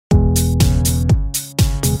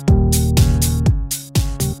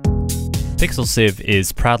Pixel Civ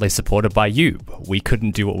is proudly supported by you. We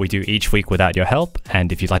couldn't do what we do each week without your help,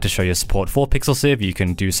 and if you'd like to show your support for Pixel Civ, you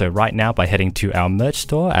can do so right now by heading to our merch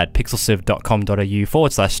store at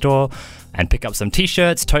pixelciv.com.au/store and pick up some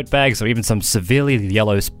t-shirts, tote bags, or even some severely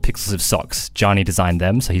yellow Pixel Civ socks. Johnny designed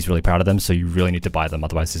them, so he's really proud of them, so you really need to buy them,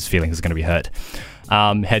 otherwise his feelings are going to be hurt.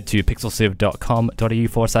 Head to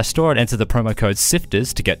pixelciv.com.au/store and enter the promo code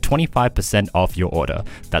SIFTERS to get 25% off your order.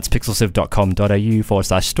 That's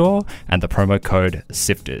pixelciv.com.au/store and the promo code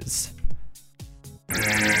SIFTERS.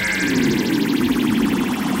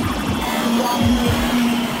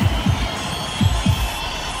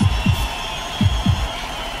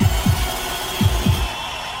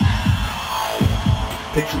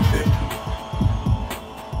 Pixel Civ.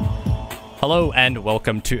 Hello and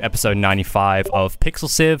welcome to episode 95 of Pixel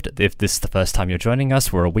Civ. If this is the first time you're joining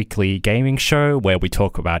us, we're a weekly gaming show where we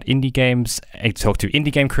talk about indie games, talk to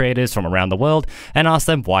indie game creators from around the world, and ask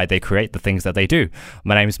them why they create the things that they do.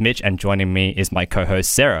 My name is Mitch, and joining me is my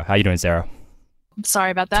co-host Sarah. How are you doing, Sarah? Sorry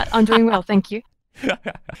about that. I'm doing well, thank you.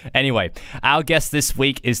 Anyway, our guest this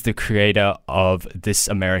week is the creator of This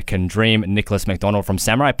American Dream, Nicholas McDonnell from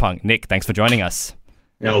Samurai Punk. Nick, thanks for joining us.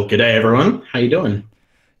 Oh, g'day everyone. How you doing?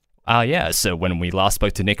 So when we last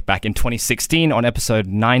spoke to Nick back in 2016 on episode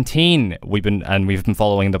 19, we've been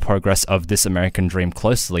following the progress of This American Dream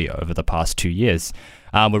closely over the past 2 years.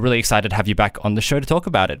 We're really excited to have you back on the show to talk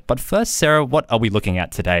about it. But first, Sarah, what are we looking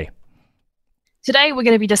at today? Today, we're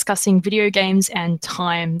going to be discussing video games and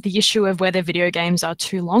time, the issue of whether video games are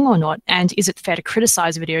too long or not, and is it fair to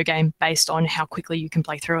criticize a video game based on how quickly you can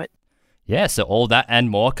play through it? Yeah, so all that and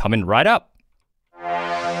more coming right up.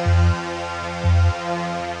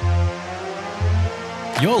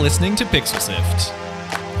 You're listening to Pixel Sift,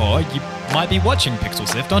 or you might be watching Pixel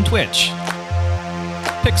Sift on Twitch.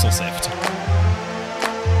 Pixel Sift.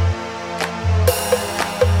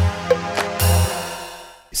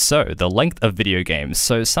 So, the length of video games.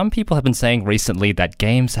 So, some people have been saying recently that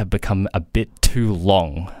games have become a bit too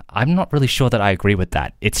long. I'm not really sure that I agree with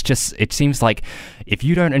that. It seems like if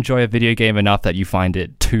you don't enjoy a video game enough that you find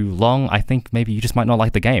it too long, I think maybe you just might not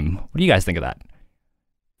like the game. What do you guys think of that?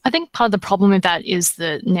 I think part of the problem with that is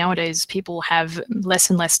that nowadays people have less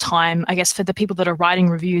and less time. I guess for the people that are writing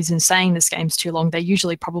reviews and saying this game's too long, they're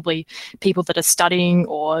usually probably people that are studying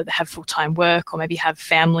or have full-time work or maybe have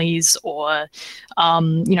families or,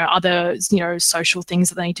 other, social things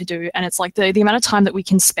that they need to do. And it's like the amount of time that we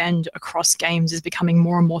can spend across games is becoming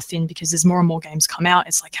more and more thin because there's more and more games come out.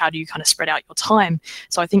 It's like, how do you kind of spread out your time?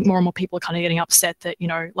 So I think more and more people are kind of getting upset that,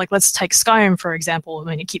 let's take Skyrim, for example. I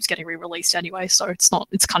mean, it keeps getting re-released anyway, so it's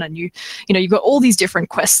kind of new. You've got all these different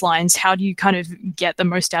quest lines. How do you kind of get the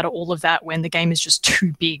most out of all of that when the game is just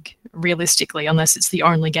too big, realistically, unless it's the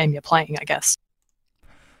only game you're playing, I guess?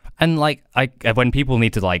 And when people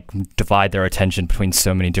need to divide their attention between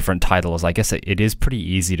so many different titles, I guess it is pretty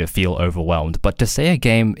easy to feel overwhelmed. But to say a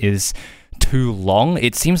game is too long,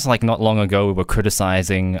 it seems like not long ago we were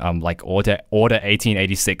criticizing Order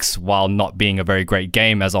 1886 while not being a very great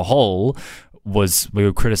game as a whole. We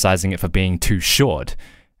were criticizing it for being too short.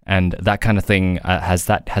 And that kind of thing, has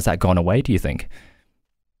that gone away, do you think?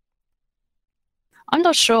 I'm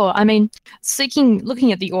not sure. I mean,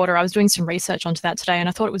 looking at the order, I was doing some research onto that today, and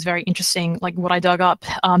I thought it was very interesting, like what I dug up.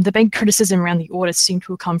 The big criticism around the order seemed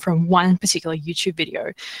to have come from one particular YouTube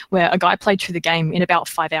video where a guy played through the game in about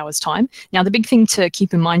 5 hours' time. Now, the big thing to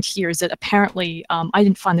keep in mind here is that apparently, I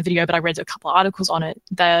didn't find the video, but I read a couple of articles on it.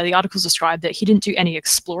 The articles described that he didn't do any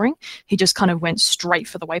exploring. He just kind of went straight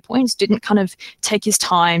for the waypoints, didn't kind of take his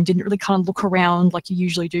time, didn't really kind of look around like you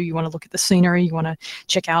usually do. You want to look at the scenery, you want to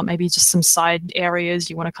check out maybe just some side areas.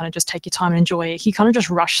 You want to kind of just take your time and enjoy it. He kind of just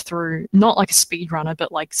rushed through, not like a speed runner,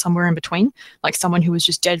 but like somewhere in between, like someone who was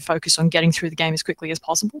just dead focused on getting through the game as quickly as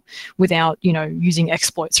possible without, using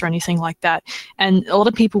exploits or anything like that. And a lot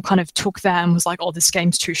of people kind of took that and was like, oh, this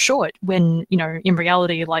game's too short, when, in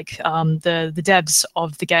reality, the devs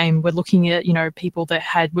of the game were looking at, people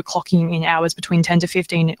that were clocking in hours between 10 to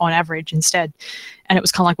 15 on average instead. And it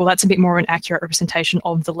was kind of like, well, that's a bit more of an accurate representation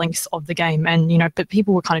of the length of the game. And, but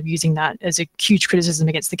people were kind of using that as a huge criticism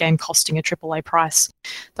against the game costing a AAA price.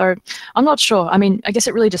 Though I'm not sure. I mean, I guess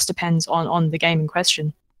it really just depends on the game in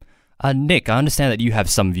question. Nick, I understand that you have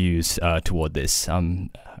some views toward this.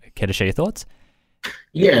 Care to share your thoughts?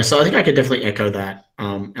 Yeah, so I think I could definitely echo that.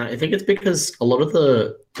 I think it's because a lot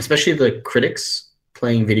of especially the critics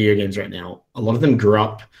playing video games right now, a lot of them grew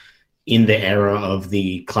up in the era of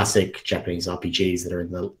the classic Japanese RPGs that are in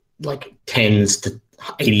the tens to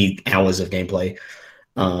 80 hours of gameplay.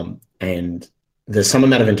 And there's some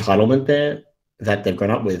amount of entitlement there that they've grown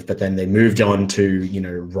up with, but then they moved on to,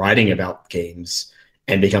 writing about games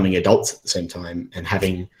and becoming adults at the same time, and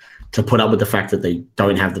having to put up with the fact that they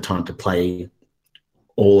don't have the time to play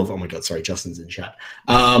all of. Oh my god, sorry, Justin's in chat.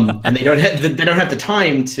 And they don't have the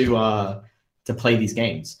time to play these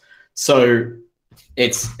games. So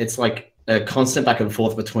it's like a constant back and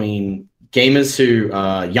forth between gamers who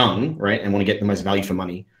are young, right, and want to get the most value for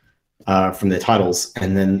money from their titles,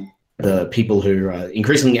 and then the people who are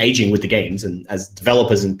increasingly aging with the games, and as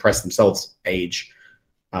developers and press themselves age,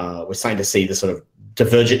 we're starting to see the sort of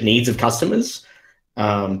divergent needs of customers,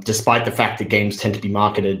 despite the fact that games tend to be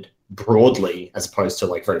marketed broadly as opposed to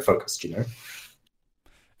like very focused, you know?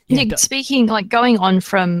 Nick, speaking, like going on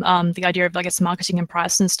from the idea of, I guess, marketing and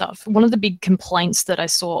price and stuff, one of the big complaints that I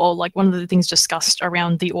saw, or like one of the things discussed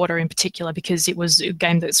around The Order in particular, because it was a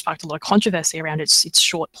game that sparked a lot of controversy around its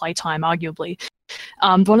short playtime, arguably.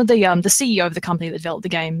 One of the CEO of the company that developed the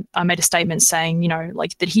game made a statement saying, you know,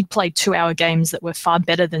 like that he'd played 2-hour games that were far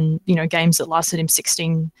better than, you know, games that lasted him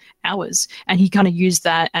 16 hours. And he kind of used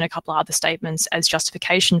that and a couple of other statements as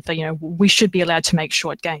justification for, you know, we should be allowed to make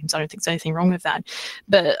short games. I don't think there's anything wrong with that.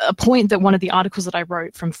 But a point that one of the articles that I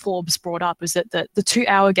wrote from Forbes brought up was that the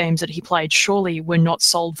 2-hour games that he played surely were not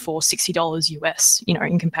sold for $60 US, you know,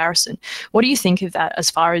 in comparison. What do you think of that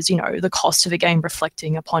as far as, you know, the cost of a game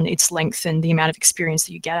reflecting upon its length and the amount of experience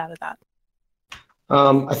that you get out of that?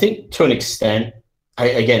 I think to an extent,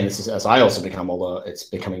 again, this is as I also become older, it's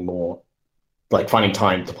becoming more like finding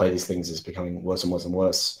time to play these things is becoming worse and worse and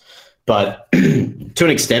worse. But to an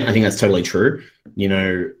extent, I think that's totally true. You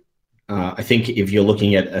know, I think if you're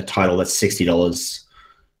looking at a title that's $60,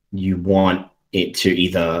 you want it to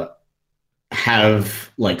either have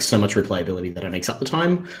like so much replayability that it makes up the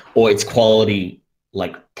time, or its quality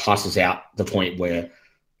like passes out the point where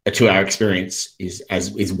a 2-hour experience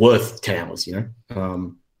is worth 10 hours, you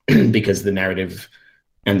know, because the narrative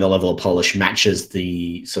and the level of polish matches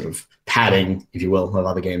the sort of padding, if you will, of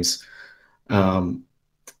other games. And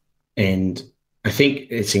I think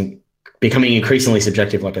it's becoming increasingly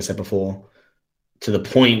subjective, like I said before, to the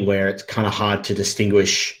point where it's kind of hard to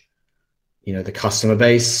distinguish, you know, the customer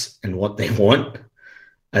base and what they want,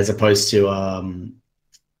 as opposed to, how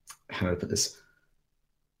do I put this?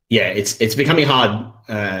 Yeah, it's becoming hard,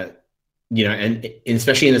 you know, and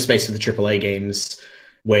especially in the space of the AAA games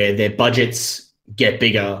where their budgets get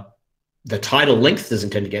bigger, the title length doesn't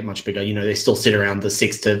tend to get much bigger. You know, they still sit around the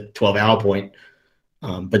 6 to 12 hour point,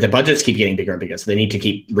 but their budgets keep getting bigger and bigger. So they need to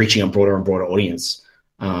keep reaching a broader and broader audience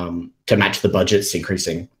to match the budgets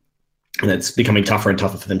increasing. And it's becoming tougher and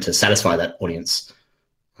tougher for them to satisfy that audience.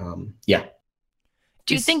 Yeah.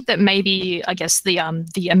 Do you think that maybe, I guess, the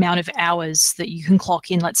amount of hours that you can clock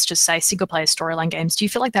in, let's just say single-player storyline games, do you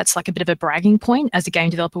feel like that's like a bit of a bragging point as a game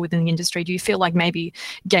developer within the industry? Do you feel like maybe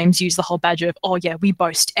games use the whole badge of, oh yeah, we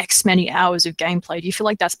boast X many hours of gameplay? Do you feel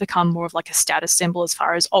like that's become more of like a status symbol as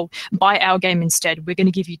far as, oh, buy our game instead, we're going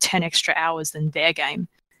to give you 10 extra hours than their game?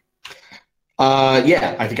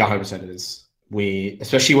 Yeah, I think 100% it is.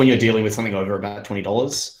 Especially when you're dealing with something over about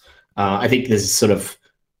 $20, I think there's sort of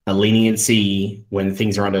a leniency when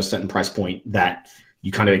things are under a certain price point that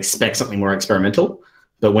you kind of expect something more experimental.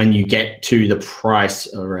 But when you get to the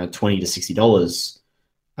price around $20 to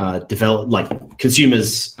 $60, like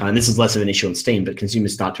consumers, and this is less of an issue on Steam, but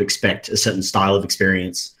consumers start to expect a certain style of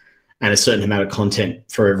experience and a certain amount of content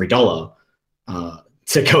for every dollar. To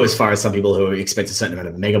go as far as some people who expect a certain amount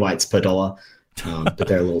of megabytes per dollar, but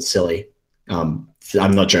they're a little silly. I'm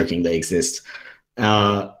not joking, they exist.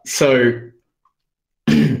 So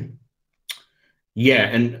yeah,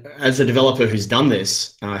 and as a developer who's done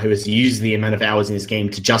this, who has used the amount of hours in his game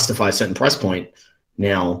to justify a certain price point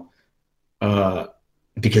now,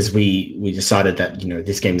 because we decided that, you know,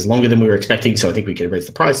 this game is longer than we were expecting, so I think we could raise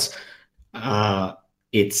the price. I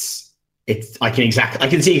can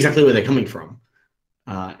see exactly where they're coming from.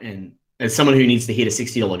 And as someone who needs to hit a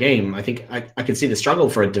 $60 game, I think I can see the struggle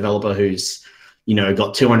for a developer who's, you know,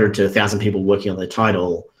 got 200 to 1,000 people working on their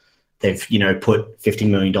title. They've, you know, put $50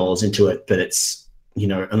 million into it, but it's, you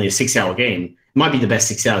know, only a 6-hour game. It might be the best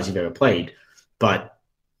 6 hours you've ever played. But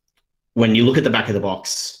when you look at the back of the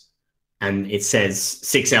box and it says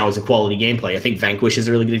 6 hours of quality gameplay, I think Vanquish is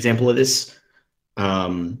a really good example of this.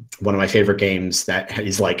 One of my favorite games that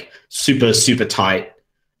is like super, super tight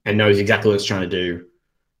and knows exactly what it's trying to do.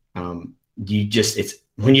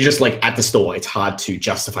 When you're just like at the store, it's hard to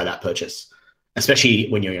justify that purchase, especially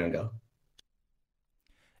when you're younger.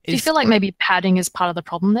 Do you feel like maybe padding is part of the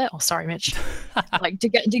problem there? Oh, sorry, Mitch. Like, do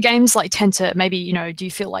games like tend to maybe, you know, do you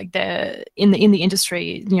feel like they're in the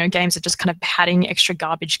industry, you know, games are just kind of padding extra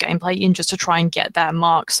garbage gameplay in just to try and get that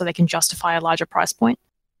mark so they can justify a larger price point?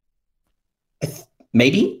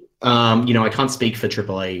 Maybe. You know, I can't speak for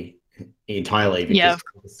AAA entirely. Yeah,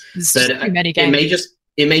 Because, there's but just too many games.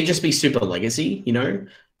 it may just be super legacy, you know.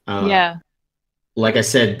 Yeah. Like I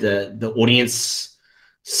said, the audience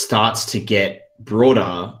starts to get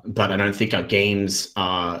broader, but I don't think our games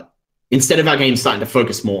are. Instead of our games starting to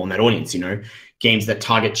focus more on that audience, you know, games that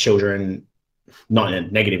target children, not in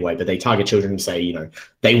a negative way, but they target children and say, you know,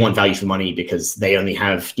 they want value for money because they only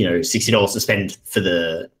have, you know, $60 to spend for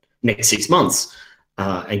the next 6 months.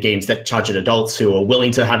 And games that target adults who are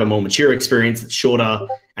willing to have a more mature experience that's shorter,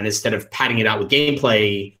 and instead of padding it out with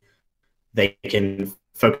gameplay, they can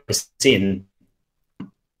focus in.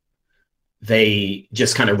 They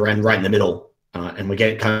just kind of ran right in the middle, and we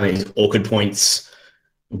get kind of these awkward points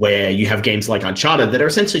where you have games like Uncharted that are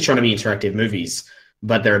essentially trying to be interactive movies,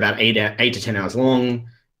 but they're about 8 to 10 hours long,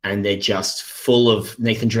 and they're just full of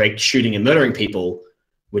Nathan Drake shooting and murdering people,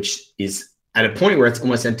 which is at a point where it's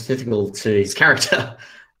almost antithetical to his character,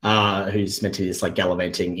 who's meant to be this like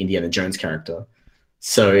gallivanting Indiana Jones character.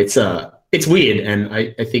 So it's weird, and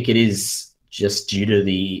I think it is just due to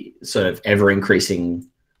the sort of ever increasing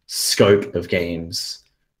scope of games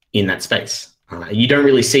in that space. You don't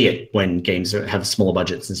really see it when games have smaller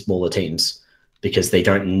budgets and smaller teams because they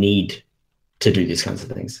don't need to do these kinds of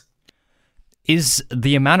things. Is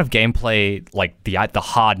the amount of gameplay, like the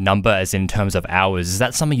hard number as in terms of hours, is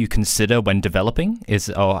that something you consider when developing?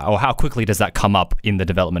 Or how quickly does that come up in the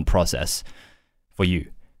development process for you?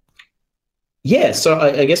 Yeah, so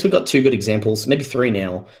I guess we've got 2 good examples, maybe 3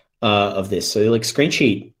 now, of this. So like Screen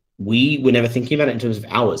Sheet, we were never thinking about it in terms of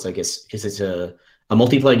hours, I guess, because it's a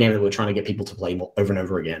multiplayer game that we're trying to get people to play over and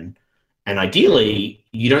over again. And ideally,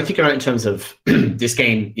 you don't think about it in terms of this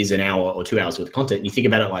game is an hour or 2 hours worth of content. You think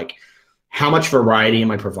about it like, how much variety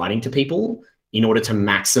am I providing to people in order to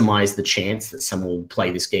maximize the chance that someone will play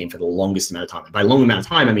this game for the longest amount of time? And by long amount of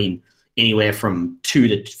time, I mean anywhere from 2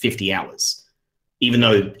 to 50 hours, even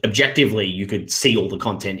though objectively you could see all the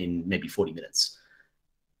content in maybe 40 minutes.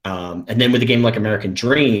 And then with a game like American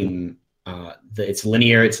Dream, it's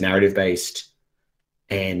linear, it's narrative-based,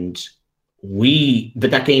 but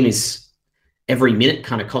that game is, every minute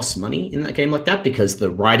kind of costs money in that game like that because the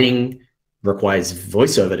writing requires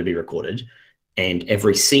voiceover to be recorded, and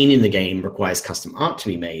every scene in the game requires custom art to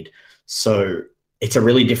be made. So it's a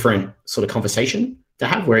really different sort of conversation to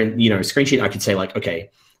have where, you know, Screen Sheet, I could say like, okay,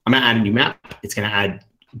 I'm going to add a new map. It's going to add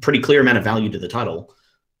a pretty clear amount of value to the title.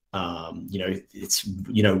 You know, it's,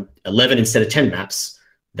 you know, 11 instead of 10 maps.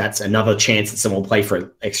 That's another chance that someone will play for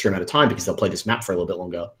an extra amount of time because they'll play this map for a little bit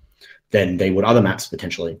longer than they would other maps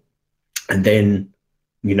potentially. And then,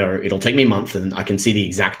 you know, it'll take me a month and I can see the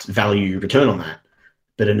exact value return on that.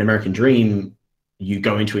 But in American Dream, you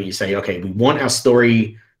go into it and you say, okay, we want our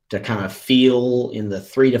story to kind of feel in the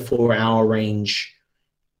 3 to 4 hour range.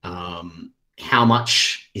 How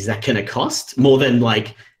much is that going to cost? More than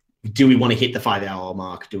like, do we want to hit the 5 hour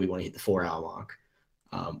mark? Do we want to hit the 4 hour mark?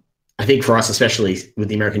 I think for us, especially with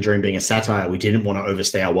the American Dream being a satire, we didn't want to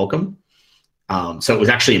overstay our welcome. So it was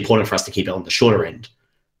actually important for us to keep it on the shorter end,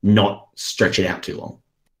 not stretch it out too long.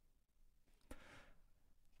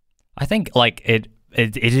 I think like it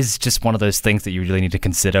is just one of those things that you really need to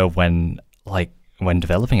consider when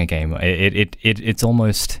developing a game. It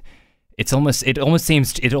almost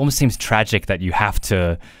seems tragic that you have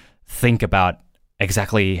to think about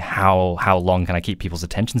exactly how long can I keep people's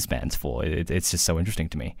attention spans for. It's just so interesting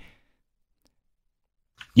to me.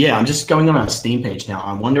 Yeah, I'm just going on our Steam page now.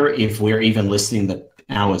 I wonder if we're even listing the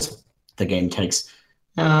hours the game takes.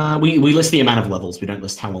 We list the amount of levels. We don't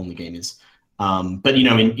list how long the game is. But, you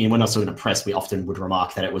know, when I was talking to press, we often would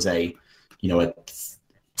remark that it was a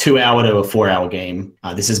 2 hour to a 4 hour game.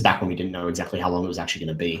 This is back when we didn't know exactly how long it was actually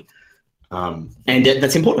going to be. And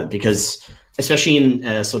that's important because, especially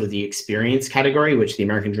in sort of the experience category, which the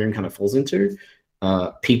American Dream kind of falls into,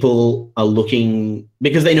 people are looking,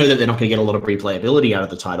 because they know that they're not going to get a lot of replayability out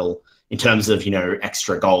of the title in terms of, you know,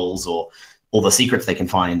 extra goals or all the secrets they can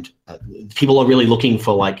find. People are really looking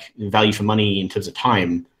for like value for money in terms of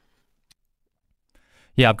time.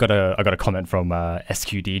 Yeah, I got a comment from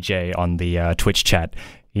SQDJ on the Twitch chat.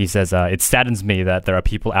 He says, "It saddens me that there are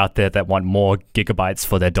people out there that want more gigabytes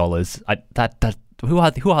for their dollars. Who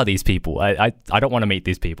are these people? I don't want to meet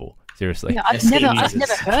these people. Seriously." Yeah, I've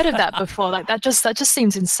never heard of that before. Like that just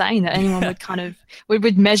seems insane that anyone would kind of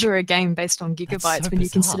would measure a game based on gigabytes when you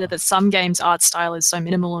consider that some games' art style is so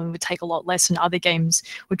minimal and would take a lot less, and other games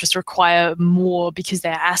would just require more because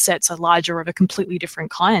their assets are larger of a completely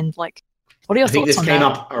different kind. Like, what are your thoughts on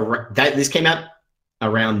that? This came out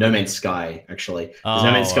around No Man's Sky, actually. No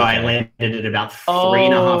Man's Sky landed at about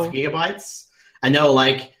 3.5 gigabytes. And they were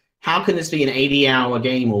like, how can this be an 80-hour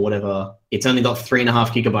game or whatever? It's only got 3.5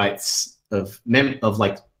 gigabytes of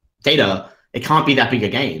data, it can't be that big a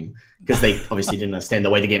game because they obviously didn't understand the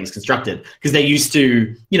way the game was constructed. Because they used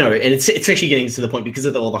to, and it's actually getting to the point because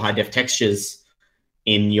of all the high def textures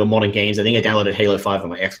in your modern games. I think I downloaded Halo 5 on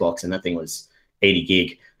my Xbox, and that thing was 80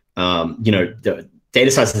 gig. The data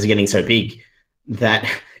sizes are getting so big that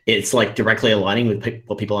it's like directly aligning with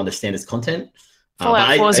what people understand as content.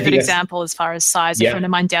 Fallout 4 is a good example as far as size. A friend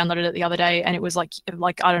of mine downloaded it the other day, and it was like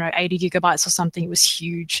I don't know, 80 gigabytes or something. It was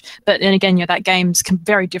huge. But then again, that game's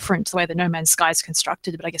very different to the way that No Man's Sky is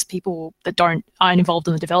constructed. But I guess people that aren't involved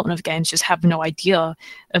in the development of games just have no idea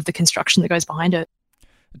of the construction that goes behind it.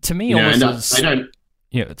 To me,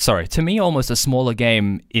 to me, almost a smaller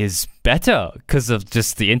game is better because of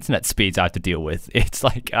just the internet speeds I have to deal with. It's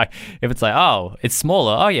like, if it's like, oh, it's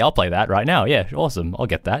smaller, oh yeah, I'll play that right now. Yeah, awesome, I'll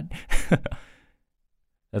get that.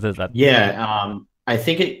 I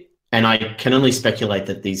think and I can only speculate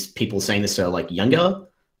that these people saying this are like younger,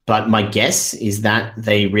 but my guess is that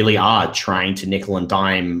they really are trying to nickel and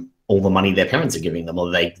dime all the money their parents are giving them,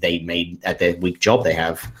 or they made at their weak job they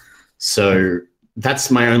have. So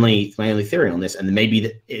that's my only theory on this. And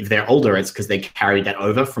maybe if they're older, it's because they carried that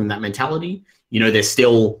over from that mentality. They're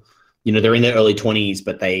still, they're in their early 20s,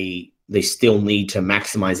 but they still need to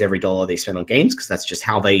maximize every dollar they spend on games because that's just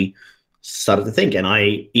how they started to think. And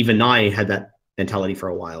I had that mentality for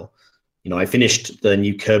a while. I finished the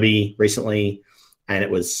new Kirby recently, and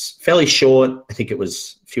it was fairly short. I think it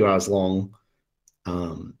was a few hours long.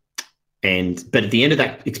 But at the end of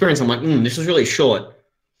that experience, I'm like, this was really short.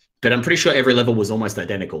 But I'm pretty sure every level was almost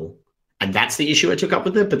identical. And that's the issue I took up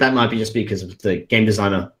with it. But that might be just because of the game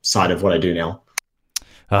designer side of what I do now.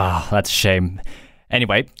 That's a shame.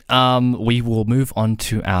 Anyway, we will move on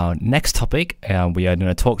to our next topic. We are going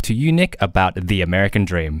to talk to you, Nick, about the American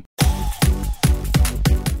Dream.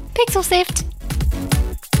 Pixel Sift.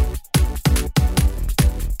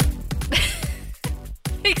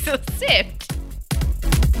 Pixel Sift.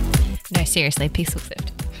 No, seriously, Pixel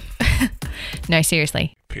Sift. No,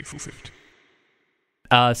 seriously. Pixel Sift.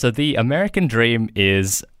 So the American Dream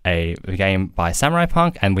is a game by Samurai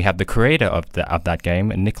Punk, and we have the creator of that game,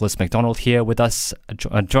 Nicholas McDonnell, here with us,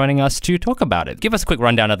 joining us to talk about it. Give us a quick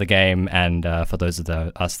rundown of the game, and for those of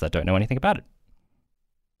us that don't know anything about it.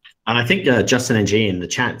 I think Justin and G in the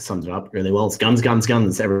chat sums it up really well. It's guns, guns,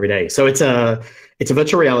 guns every day. So it's a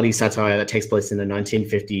virtual reality satire that takes place in the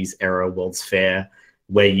 1950s era World's Fair,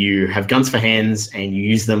 where you have guns for hands and you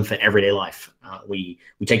use them for everyday life. We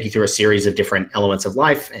take you through a series of different elements of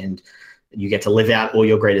life, and you get to live out all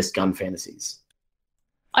your greatest gun fantasies.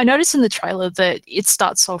 I noticed in the trailer that it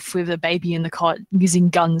starts off with a baby in the cot using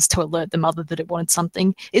guns to alert the mother that it wanted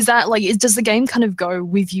something. Is that does the game kind of go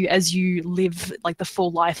with you as you live like the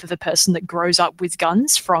full life of a person that grows up with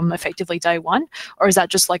guns from effectively day one? Or is that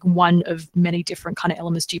just like one of many different kind of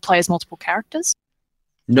elements? Do you play as multiple characters?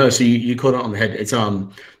 No, so you caught it on the head. It's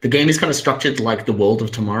the game is kind of structured like the World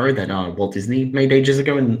of Tomorrow that Walt Disney made ages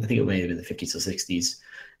ago, and I think it may have been the 50s or 60s.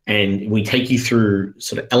 And we take you through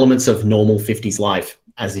sort of elements of normal 50s life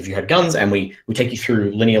as if you had guns, and we take you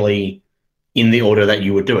through linearly in the order that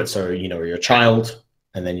you would do it. So, you're a child,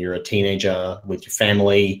 and then you're a teenager with your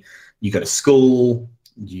family, you go to school,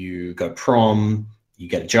 you go prom, you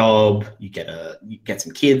get a job, you get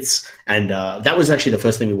some kids. And that was actually the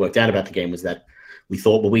first thing we worked out about the game, was that we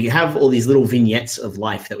thought, well, we have all these little vignettes of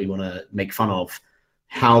life that we want to make fun of.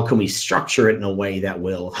 How can we structure it in a way that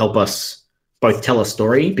will help us both tell a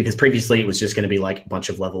story? Because previously it was just going to be like a bunch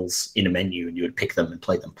of levels in a menu and you would pick them and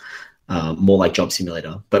play them, more like Job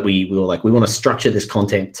Simulator. But we were like, we want to structure this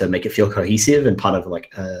content to make it feel cohesive and part of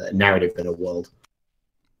like a narrative in a world.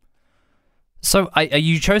 So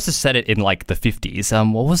you chose to set it in like the 50s.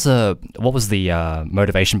 What was the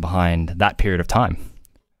motivation behind that period of time?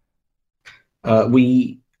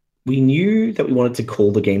 We knew that we wanted to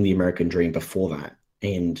call the game The American Dream before that.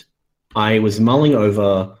 And I was mulling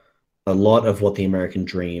over a lot of what the American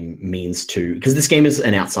Dream means because this game is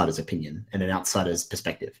an outsider's opinion and an outsider's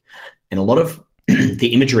perspective. And a lot of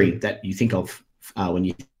the imagery that you think of when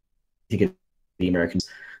you think of the Americans,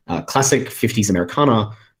 classic 50s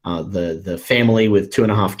Americana, the family with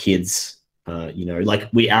 2.5 kids,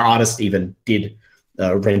 our artist even did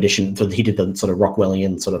rendition. So he did the sort of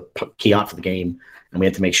Rockwellian sort of key art for the game, and we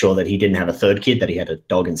had to make sure that he didn't have a third kid, that he had a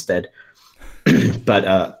dog instead.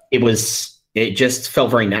 But it just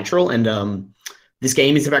felt very natural. And this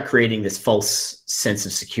game is about creating this false sense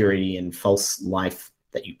of security and false life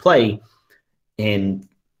that you play. And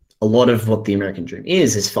a lot of what the American Dream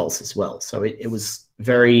is false as well. So it was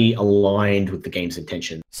very aligned with the game's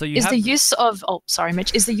intention. So Is the use of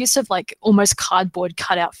is the use of like almost cardboard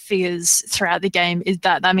cutout figures throughout the game, is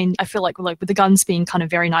that, I mean, I feel like with the guns being kind of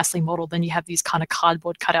very nicely modeled, then you have these kind of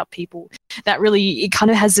cardboard cutout people that really, it kind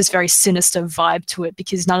of has this very sinister vibe to it,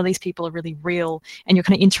 because none of these people are really real and you're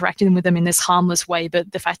kind of interacting with them in this harmless way,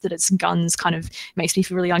 but the fact that it's guns kind of makes me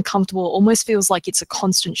feel really uncomfortable. Almost feels like it's a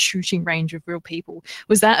constant shooting range of real people.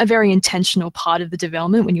 Was that a very intentional part of the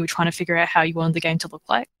development when you were trying to figure out how you wanted the game to look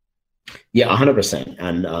like? Yeah, 100%.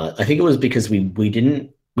 And I think it was because we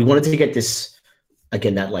wanted to get this,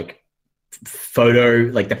 again, that like photo,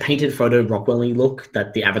 like the painted photo Rockwell-y look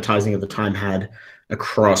that the advertising of the time had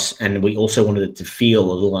across. And we also wanted it to feel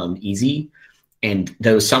a little uneasy. And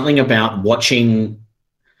there was something about watching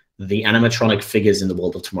the animatronic figures in the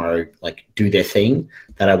World of Tomorrow like do their thing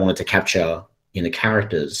that I wanted to capture in the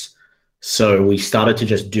characters. So we started to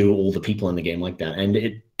just do all the people in the game like that. And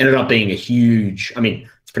it ended up being a huge, I mean,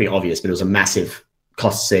 it's pretty obvious, but it was a massive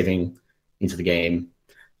cost saving into the game.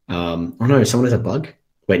 Oh no, someone has a bug?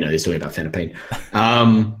 Wait, no, they're talking about Phantom Pain.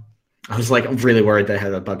 I was like, I'm really worried they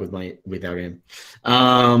had a bug with our game.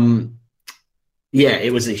 Yeah,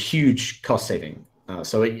 it was a huge cost saving.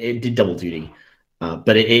 So it did double duty.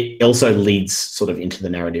 But it also leads sort of into the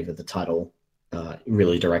narrative of the title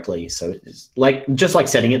really directly. So it's like, just like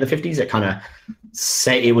setting it in the 50s, it kind of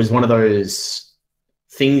say it was one of those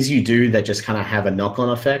things you do that just kind of have a knock-on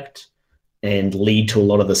effect and lead to a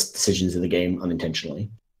lot of the decisions in the game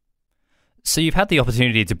unintentionally. So you've had the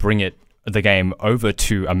opportunity to bring the game over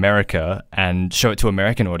to America and show it to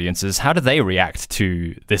American audiences. How do they react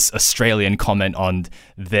to this Australian comment on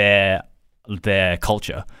their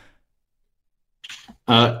culture?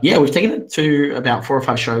 Yeah, we've taken it to about 4 or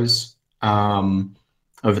 5 shows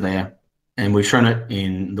over there, and we've shown it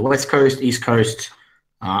in the West Coast, East Coast.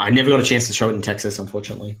 I never got a chance to show it in Texas,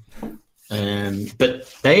 unfortunately.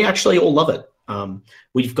 But they actually all love it.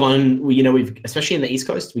 We've especially in the East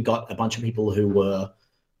Coast, we got a bunch of people who were,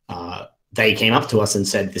 they came up to us and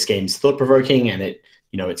said, this game's thought provoking, and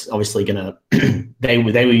it's obviously gonna, they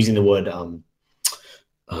were using the word, oh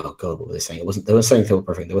God, what were they saying? They were saying thought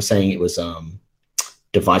provoking. They were saying it was,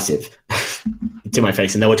 divisive to my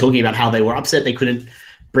face. And they were talking about how they were upset they couldn't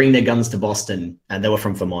bring their guns to Boston, and they were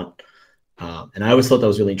from Vermont. And I always thought that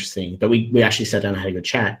was really interesting. But we actually sat down and had a good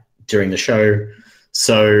chat during the show.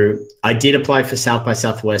 So I did apply for South by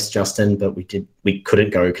Southwest, Justin, but we couldn't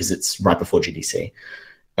go because it's right before GDC.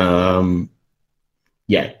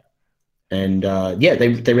 Yeah. And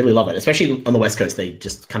they really love it, especially on the West Coast. They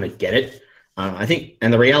just kind of get it. I think,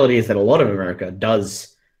 and the reality is that a lot of America does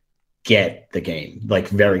get the game like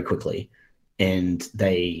very quickly, and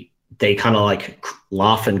they kind of like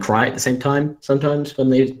laugh and cry at the same time sometimes when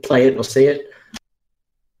they play it or see it.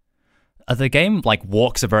 The game like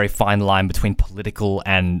walks a very fine line between political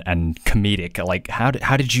and comedic. Like how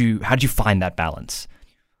did you find that balance?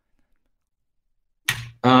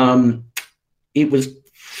 It was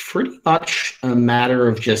pretty much a matter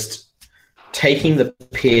of just taking the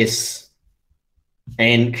piss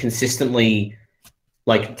and consistently,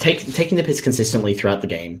 like taking the piss consistently throughout the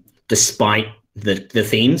game, despite the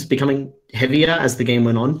themes becoming heavier as the game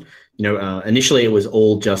went on. Initially it was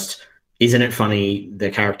all just, isn't it funny? The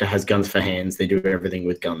character has guns for hands. They do everything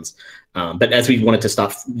with guns. But as we wanted to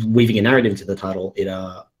start weaving a narrative into the title, it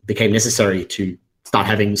became necessary to start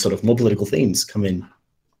having sort of more political themes come in,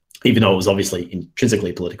 even though it was obviously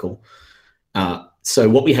intrinsically political. So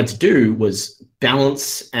what we had to do was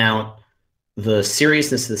balance out the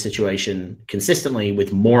seriousness of the situation consistently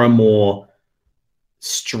with more and more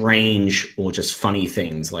strange or just funny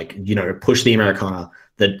things, like, push the Americana.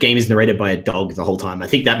 The game is narrated by a dog the whole time. I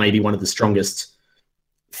think that may be one of the strongest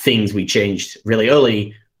things we changed really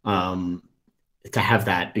early, to have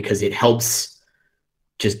that, because it helps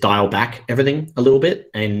just dial back everything a little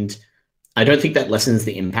bit. And I don't think that lessens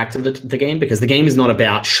the impact of the game, because the game is not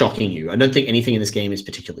about shocking you. I don't think anything in this game is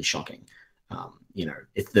particularly shocking.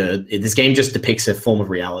 If this game just depicts a form of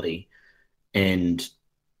reality and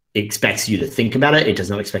expects you to think about it, it does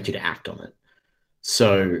not expect you to act on it.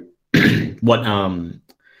 So what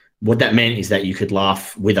that meant is that you could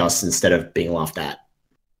laugh with us instead of being laughed at.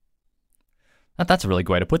 That's a really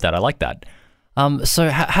good way to put that. I like that. So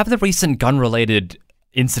have the recent gun-related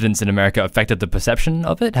incidents in America affected the perception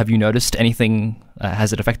of it? Have you noticed anything?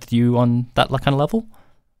 Has it affected you on that kind of level?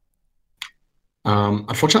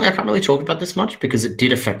 Unfortunately, I can't really talk about this much because it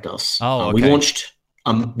did affect us. Oh, okay.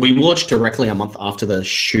 We launched directly a month after the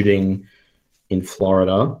shooting in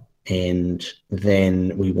Florida, and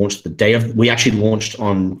then we launched we actually launched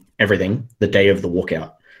on everything the day of the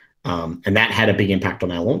walkout. And that had a big impact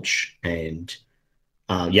on our launch. And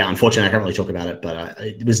yeah, unfortunately, I can't really talk about it, but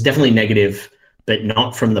it was definitely negative, but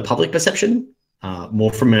not from the public perception,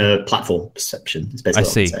 more from a platform perception. Is basically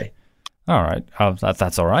what I would say. All right,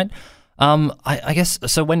 that's all right. I guess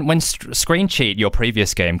so. When Screen Cheat, your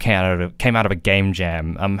previous game, came out of a game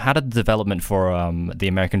jam, how did the development for the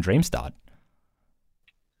American Dream start?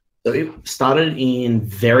 So it started in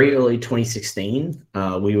very early 2016.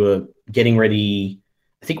 We were getting ready.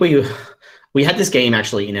 I think we had this game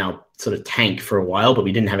actually in our sort of tank for a while, but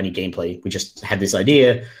we didn't have any gameplay. We just had this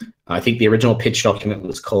idea. I think the original pitch document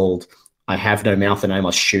was called "I Have No Mouth and I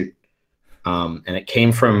Must Shoot," and it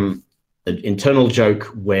came from an internal joke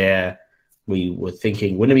where we were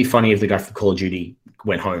thinking, wouldn't it be funny if the guy from Call of Duty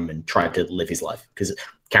went home and tried to live his life? Because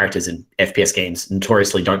characters in FPS games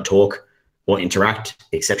notoriously don't talk or interact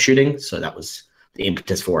except shooting. So that was the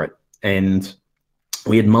impetus for it. And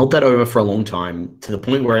we had mulled that over for a long time, to the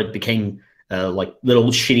point where it became like little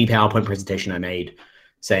shitty PowerPoint presentation I made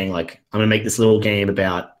saying like, I'm going to make this little game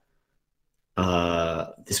about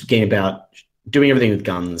doing everything with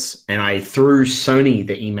guns. And I threw Sony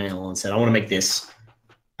the email and said, I want to make this.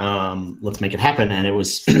 Let's make it happen. And it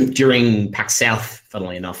was during PAX South,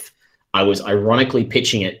 funnily enough. I was ironically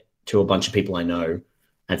pitching it to a bunch of people I know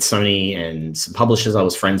at Sony and some publishers I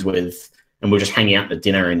was friends with, and we were just hanging out at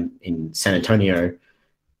dinner in San Antonio.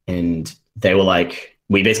 And they were like,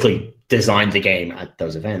 we basically designed the game at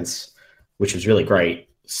those events, which was really great.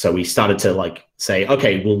 So we started to like say,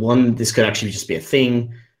 okay, well, one, this could actually just be a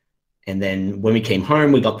thing. And then when we came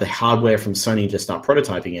home, we got the hardware from Sony to start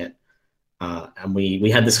prototyping it. And we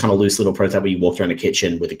had this kind of loose little prototype where you walked around a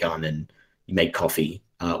kitchen with a gun and you made coffee.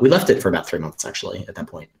 We left it for about 3 months, actually, at that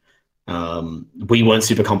point. We weren't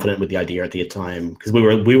super confident with the idea at the time because we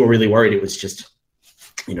were really worried it was just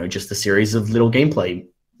a series of little gameplay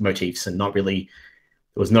motifs and not really,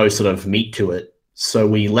 there was no sort of meat to it. So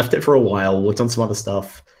we left it for a while, worked on some other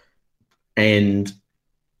stuff, and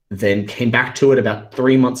then came back to it about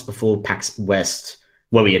 3 months before PAX West,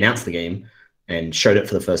 where we announced the game and showed it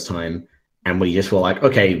for the first time. And we just were like,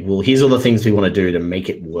 okay, well, here's all the things we want to do to make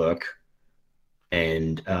it work.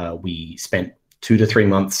 And we spent 2 to 3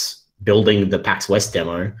 months building the PAX West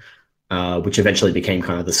demo, which eventually became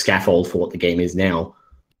kind of the scaffold for what the game is now.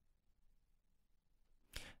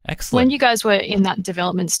 Excellent. When you guys were in that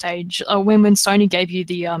development stage, when Sony gave you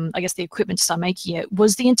the, I guess, the equipment to start making it,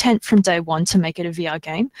 was the intent from day one to make it a VR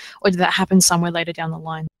game, or did that happen somewhere later down the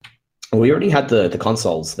line? We already had the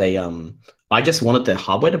consoles. I just wanted the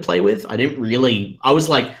hardware to play with. I was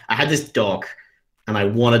like, I had this dock and I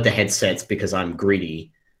wanted the headsets because I'm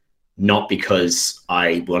greedy, not because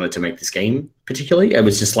I wanted to make this game particularly. It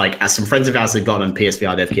was just like, as some friends of ours had gotten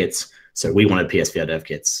PSVR dev kits, so we wanted PSVR dev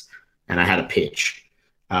kits, and I had a pitch.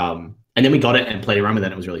 And then we got it and played around with it,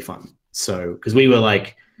 and it was really fun. So, because we were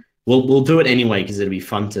like, we'll do it anyway because it'd be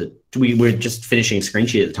fun to. We were just finishing Screen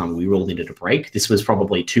Sheet at the time. We all needed a break. This was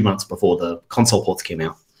probably 2 months before the console ports came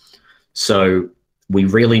out. So we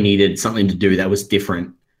really needed something to do that was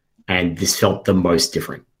different, and this felt the most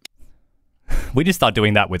different. We just start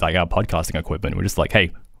doing that with like our podcasting equipment. We're just like,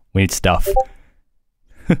 hey, we need stuff.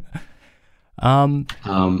 I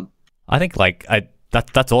think like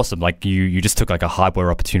that's awesome. Like you just took like a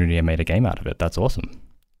hardware opportunity and made a game out of it. That's awesome.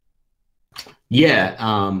 Yeah,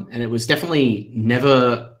 and it was definitely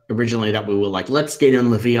never originally that we were like, let's get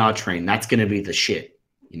on the VR train. That's going to be the shit,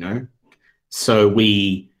 So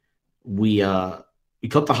we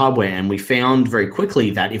got the hardware, and we found very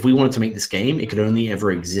quickly that if we wanted to make this game, it could only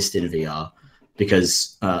ever exist in VR,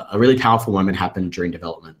 because a really powerful moment happened during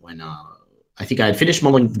development when I think I had finished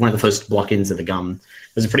modeling one of the first block-ins of the gun.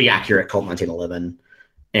 It was a pretty accurate Colt 1911,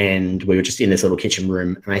 and we were just in this little kitchen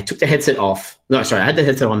room, and I took the headset off. No, sorry, I had the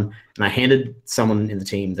headset on, and I handed someone in the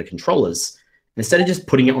team the controllers. And instead of just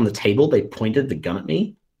putting it on the table, they pointed the gun at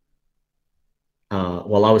me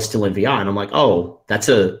while I was still in VR, and I'm like, oh, that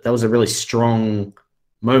was a really strong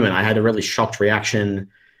moment. I had a really shocked reaction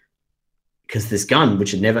because this gun,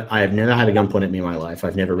 which I have never had a gun pointed at me in my life.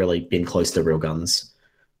 I've never really been close to real guns.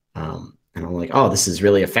 And I'm like, oh, this is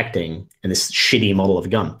really affecting and this shitty model of a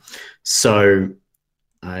gun. So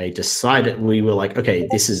I decided, we were like, okay,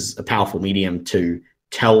 this is a powerful medium to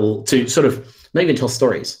sort of not even tell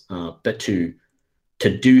stories, but to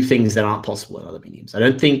do things that aren't possible in other mediums. I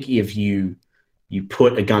don't think if you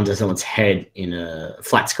put a gun to someone's head in a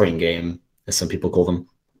flat screen game, as some people call them,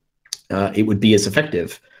 it would be as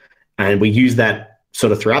effective. And we use that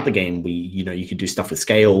sort of throughout the game. You could do stuff with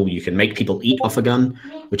scale. You can make people eat off a gun,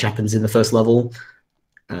 which happens in the first level,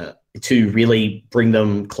 to really bring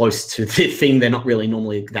them close to the thing they're not really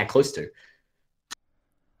normally that close to.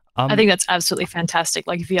 I think that's absolutely fantastic.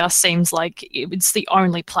 Like VR seems like it's the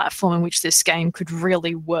only platform in which this game could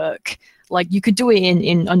really work. Like you could do it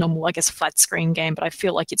in a normal, I guess, flat screen game, but I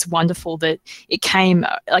feel like it's wonderful that it came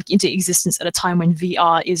like into existence at a time when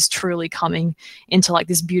VR is truly coming into like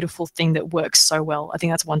this beautiful thing that works so well. I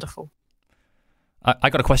think that's wonderful.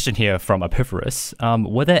 I got a question here from Epiphorus.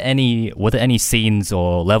 Were there any scenes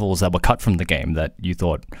or levels that were cut from the game that you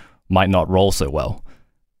thought might not roll so well?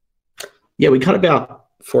 Yeah, we cut about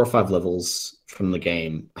 4 or 5 levels from the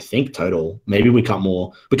game, I think, total. Maybe we cut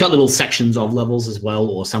more. We cut little sections of levels as well,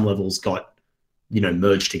 or some levels got,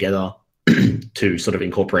 merged together to sort of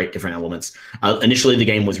incorporate different elements. Initially, the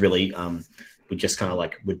game was really, we just kind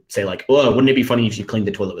of would say oh, wouldn't it be funny if you cleaned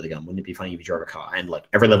the toilet with a gun? Wouldn't it be funny if you drove a car? And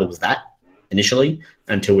every level was that initially,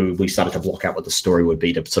 until we started to block out what the story would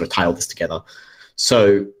be to sort of tie all this together.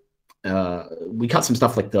 So we cut some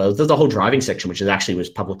stuff like there's the whole driving section, which was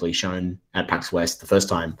publicly shown at PAX West the first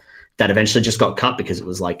time, that eventually just got cut because it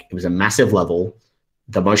was a massive level.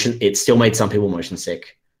 It still made some people motion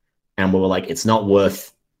sick, and we were like, it's not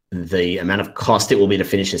worth the amount of cost it will be to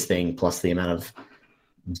finish this thing, plus the amount of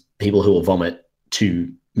people who will vomit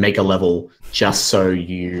to make a level just so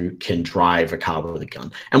you can drive a car with a gun.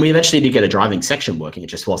 And we eventually did get a driving section working. It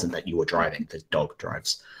just wasn't that you were driving; the dog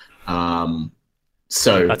drives.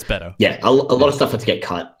 So that's better. Yeah, a lot of stuff had to get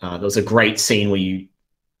cut. There was a great scene where you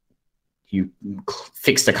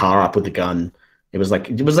fixed the car up with the gun. It was like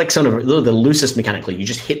sort of the loosest mechanically. You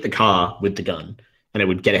just hit the car with the gun, and it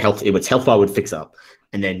would get its health bar would fix up,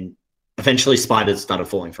 and then eventually spiders started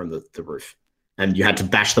falling from the roof, and you had to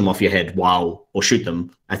bash them off your head or shoot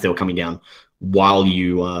them as they were coming down while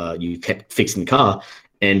you kept fixing the car.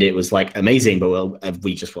 And it was amazing, but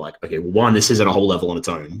we just were okay, well, one, this isn't a whole level on its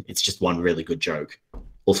own. It's just one really good joke.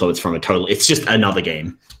 Also, it's just another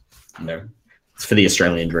game. It's for the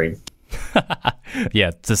Australian dream. Yeah,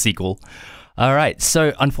 it's a sequel. All right,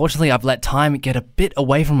 so unfortunately, I've let time get a bit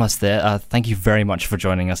away from us there. Thank you very much for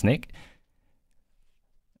joining us, Nick.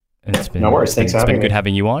 No worries. Thanks for having me. It's been good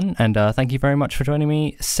having you on, and thank you very much for joining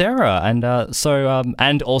me, Sarah. And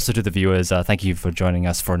and also to the viewers, thank you for joining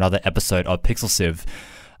us for another episode of Pixel Civ.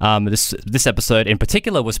 This episode in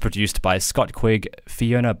particular was produced by Scott Quigg,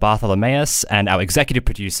 Fiona Bartholomeus, and our executive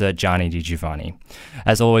producer, Gianni Di Giovanni.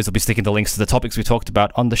 As always, we'll be sticking the links to the topics we talked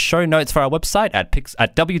about on the show notes for our website at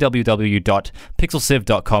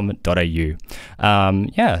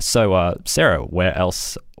www.pixelciv.com.au. So Sarah,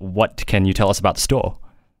 what can you tell us about the store?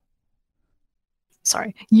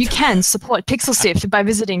 Sorry, you can support PixelSift by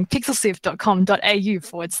visiting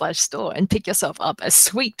pixelsift.com.au/store and pick yourself up a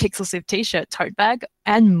sweet PixelSift t-shirt, tote bag,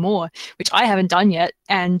 and more, which I haven't done yet.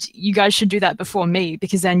 And you guys should do that before me,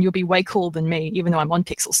 because then you'll be way cooler than me, even though I'm on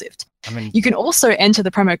PixelSift. You can also enter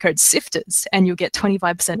the promo code SIFTERS and you'll get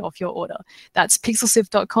 25% off your order. That's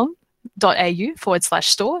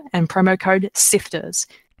pixelsift.com.au/store and promo code SIFTERS.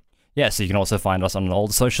 Yeah, so you can also find us on all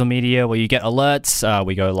the social media where you get alerts.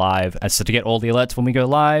 We go live, so to get all the alerts when we go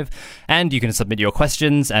live, and you can submit your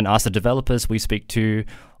questions and ask the developers we speak to.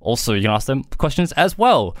 Also, you can ask them questions as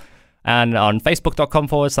well. And on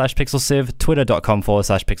facebook.com/pixelciv,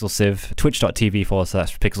 twitter.com/pixelciv,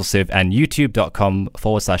 twitch.tv/pixelciv, and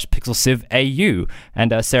youtube.com/pixelcivau.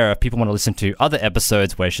 And Sarah, if people want to listen to other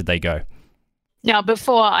episodes, where should they go? Now,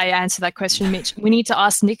 before I answer that question, Mitch, we need to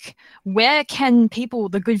ask Nick, where can people,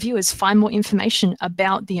 the good viewers, find more information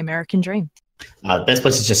about the American Dream? The best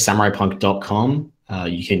place is just samuraipunk.com.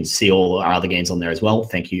 You can see all our other games on there as well.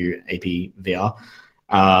 Thank you, APVR.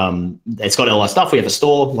 It's got all our stuff. We have a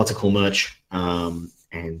store, lots of cool merch, and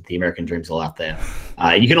the American Dream's all out there.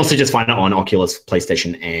 You can also just find it on Oculus,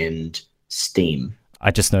 PlayStation, and Steam. I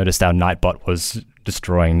just noticed our Nightbot was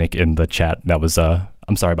destroying Nick in the chat. That was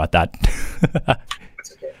I'm sorry about that.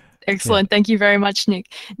 Excellent. Thank you very much,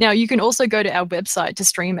 Nick. Now, you can also go to our website to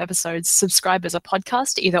stream episodes, subscribe as a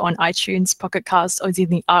podcast, either on iTunes, Pocket Cast, or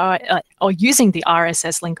using the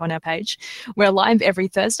RSS link on our page. We're live every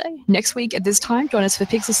Thursday. Next week at this time, join us for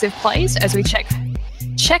Pixel Civ Plays as we check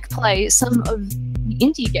play some of the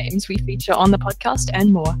indie games we feature on the podcast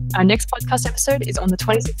and more. Our next podcast episode is on the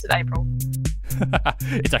 26th of April.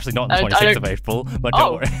 It's actually not the 26th of April, but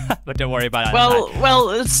don't worry. But don't worry about it. Well,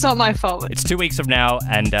 it's not my fault. It's 2 weeks from now,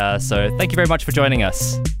 and so thank you very much for joining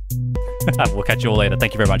us. We'll catch you all later.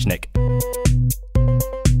 Thank you very much, Nick.